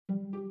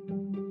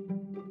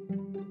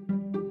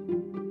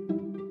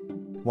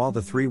While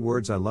the three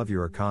words I love you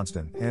are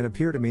constant and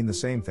appear to mean the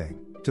same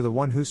thing, to the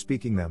one who's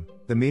speaking them,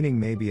 the meaning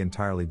may be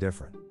entirely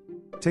different.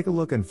 Take a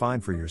look and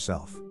find for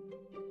yourself.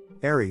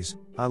 Aries,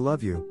 I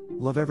love you,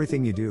 love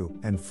everything you do,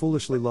 and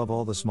foolishly love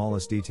all the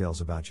smallest details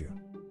about you.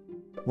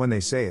 When they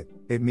say it,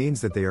 it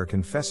means that they are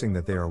confessing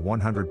that they are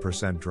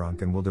 100%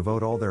 drunk and will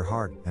devote all their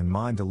heart and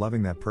mind to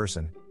loving that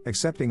person,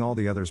 accepting all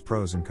the other's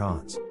pros and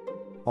cons.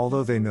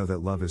 Although they know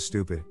that love is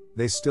stupid,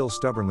 they still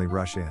stubbornly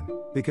rush in,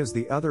 because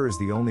the other is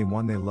the only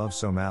one they love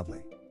so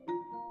madly.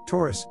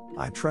 Taurus,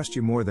 I trust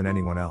you more than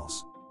anyone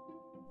else.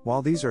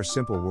 While these are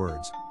simple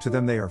words, to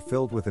them they are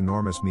filled with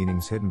enormous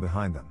meanings hidden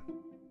behind them.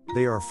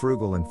 They are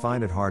frugal and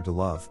find it hard to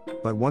love,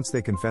 but once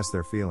they confess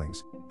their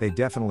feelings, they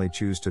definitely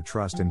choose to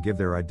trust and give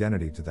their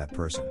identity to that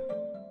person.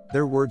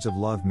 Their words of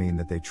love mean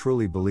that they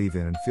truly believe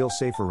in and feel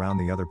safe around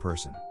the other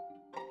person.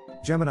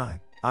 Gemini,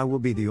 I will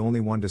be the only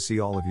one to see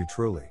all of you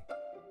truly.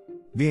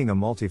 Being a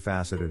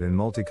multifaceted and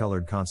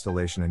multicolored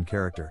constellation in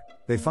character,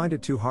 they find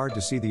it too hard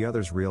to see the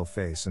other's real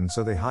face, and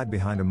so they hide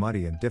behind a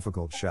muddy and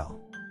difficult shell.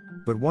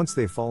 But once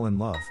they fall in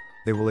love,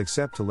 they will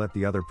accept to let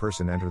the other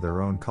person enter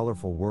their own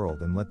colorful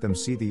world and let them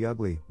see the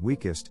ugly,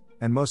 weakest,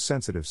 and most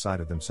sensitive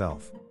side of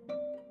themselves.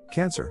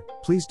 Cancer,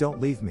 please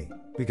don't leave me,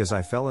 because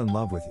I fell in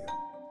love with you.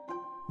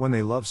 When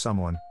they love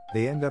someone,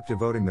 they end up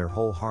devoting their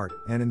whole heart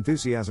and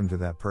enthusiasm to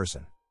that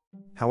person.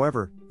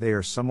 However, they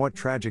are somewhat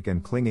tragic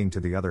and clinging to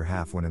the other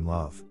half when in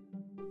love.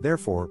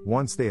 Therefore,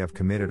 once they have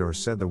committed or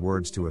said the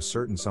words to a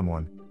certain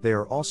someone, they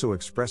are also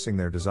expressing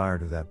their desire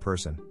to that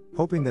person,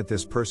 hoping that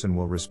this person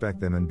will respect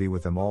them and be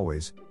with them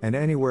always, and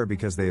anywhere,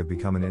 because they have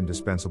become an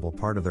indispensable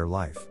part of their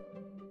life.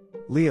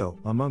 Leo,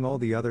 among all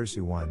the others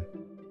who won.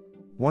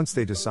 Once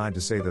they decide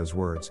to say those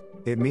words,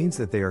 it means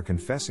that they are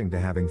confessing to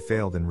having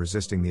failed in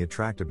resisting the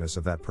attractiveness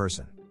of that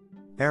person.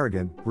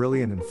 Arrogant,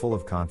 brilliant and full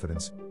of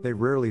confidence, they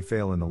rarely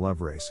fail in the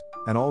love race,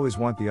 and always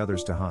want the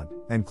others to hunt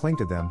and cling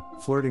to them,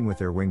 flirting with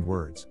their winged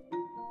words.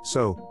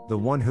 So, the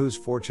one who's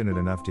fortunate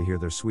enough to hear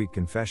their sweet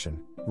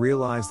confession,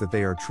 realize that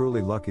they are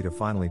truly lucky to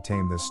finally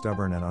tame this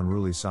stubborn and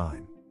unruly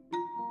sign.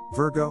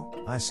 Virgo,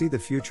 I see the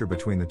future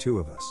between the two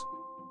of us.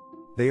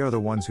 They are the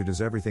ones who does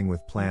everything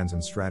with plans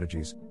and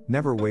strategies,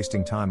 never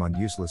wasting time on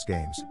useless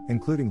games,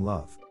 including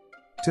love.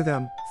 To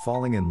them,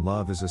 falling in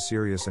love is a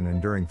serious and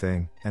enduring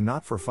thing, and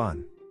not for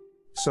fun.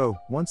 So,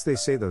 once they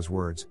say those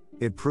words,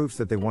 it proves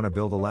that they want to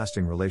build a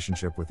lasting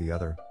relationship with the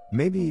other,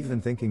 maybe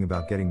even thinking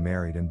about getting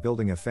married and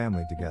building a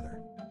family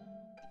together.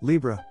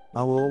 Libra,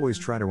 I will always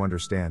try to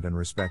understand and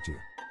respect you.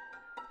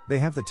 They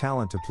have the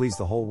talent to please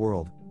the whole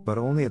world, but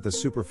only at the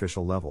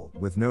superficial level,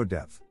 with no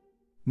depth.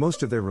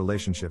 Most of their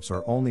relationships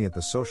are only at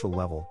the social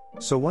level,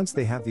 so once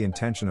they have the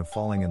intention of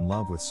falling in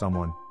love with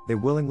someone, they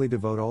willingly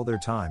devote all their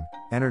time,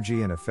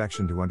 energy and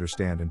affection to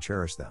understand and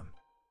cherish them.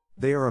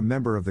 They are a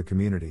member of the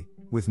community,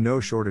 with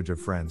no shortage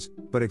of friends,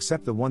 but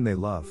except the one they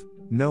love,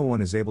 no one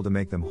is able to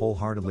make them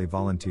wholeheartedly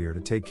volunteer to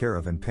take care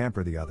of and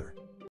pamper the other.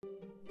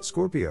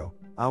 Scorpio,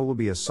 I will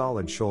be a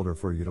solid shoulder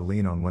for you to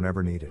lean on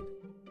whenever needed.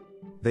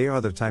 They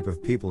are the type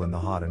of people in the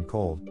hot and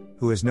cold,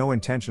 who has no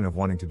intention of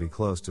wanting to be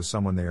close to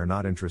someone they are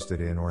not interested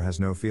in or has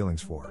no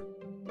feelings for.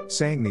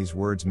 Saying these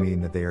words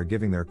mean that they are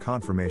giving their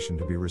confirmation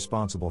to be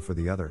responsible for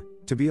the other,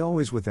 to be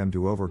always with them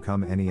to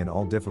overcome any and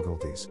all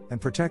difficulties,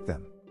 and protect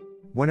them.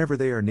 Whenever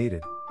they are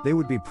needed, they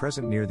would be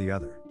present near the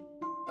other.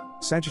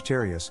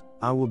 Sagittarius,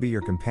 I will be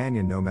your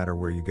companion no matter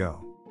where you go.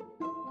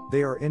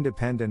 They are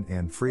independent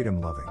and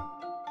freedom-loving.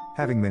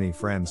 Having many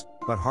friends,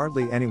 but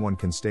hardly anyone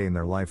can stay in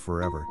their life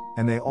forever,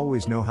 and they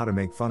always know how to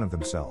make fun of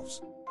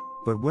themselves.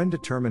 But when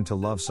determined to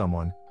love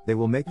someone, they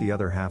will make the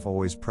other half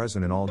always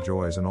present in all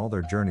joys and all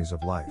their journeys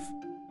of life.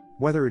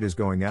 Whether it is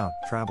going out,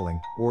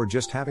 traveling, or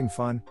just having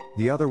fun,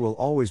 the other will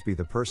always be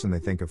the person they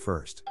think of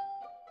first.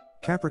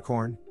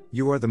 Capricorn,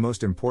 you are the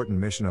most important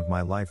mission of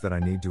my life that I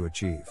need to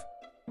achieve.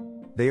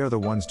 They are the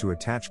ones to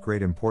attach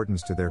great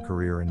importance to their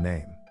career and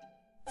name.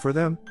 For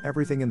them,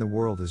 everything in the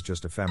world is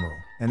just ephemeral,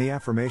 and the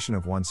affirmation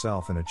of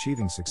oneself and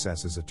achieving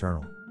success is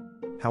eternal.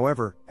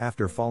 However,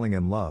 after falling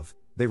in love,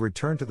 they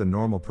return to the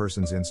normal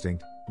person's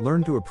instinct,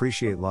 learn to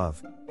appreciate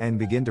love, and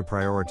begin to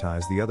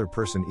prioritize the other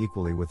person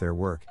equally with their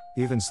work,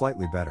 even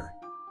slightly better.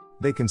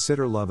 They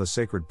consider love a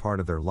sacred part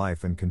of their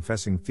life, and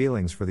confessing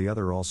feelings for the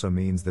other also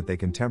means that they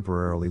can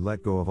temporarily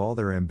let go of all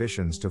their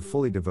ambitions to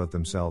fully devote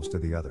themselves to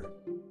the other.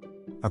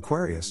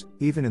 Aquarius,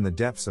 even in the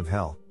depths of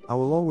hell, I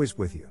will always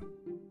with you.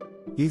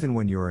 Even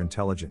when you are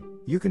intelligent,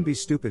 you can be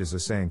stupid is a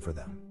saying for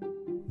them.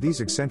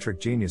 These eccentric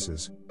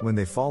geniuses, when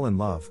they fall in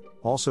love,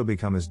 also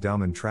become as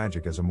dumb and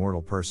tragic as a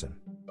mortal person.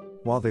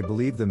 While they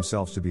believe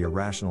themselves to be a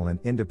rational and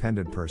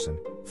independent person,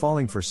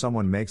 falling for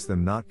someone makes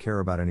them not care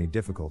about any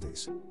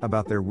difficulties,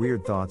 about their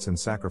weird thoughts, and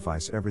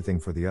sacrifice everything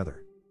for the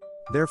other.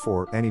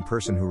 Therefore, any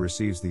person who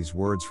receives these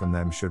words from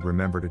them should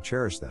remember to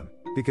cherish them,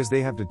 because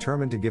they have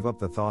determined to give up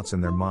the thoughts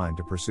in their mind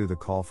to pursue the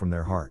call from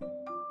their heart.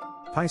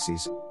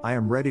 Pisces, I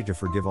am ready to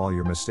forgive all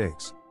your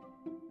mistakes.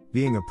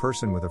 Being a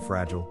person with a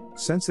fragile,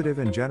 sensitive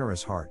and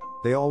generous heart,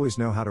 they always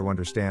know how to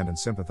understand and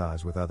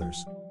sympathize with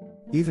others.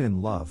 Even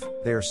in love,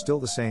 they are still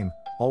the same,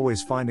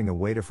 always finding a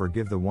way to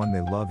forgive the one they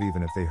love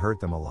even if they hurt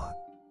them a lot.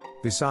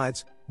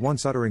 Besides,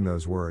 once uttering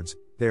those words,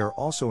 they are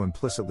also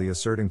implicitly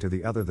asserting to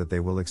the other that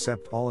they will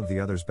accept all of the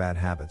other's bad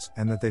habits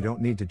and that they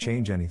don't need to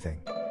change anything.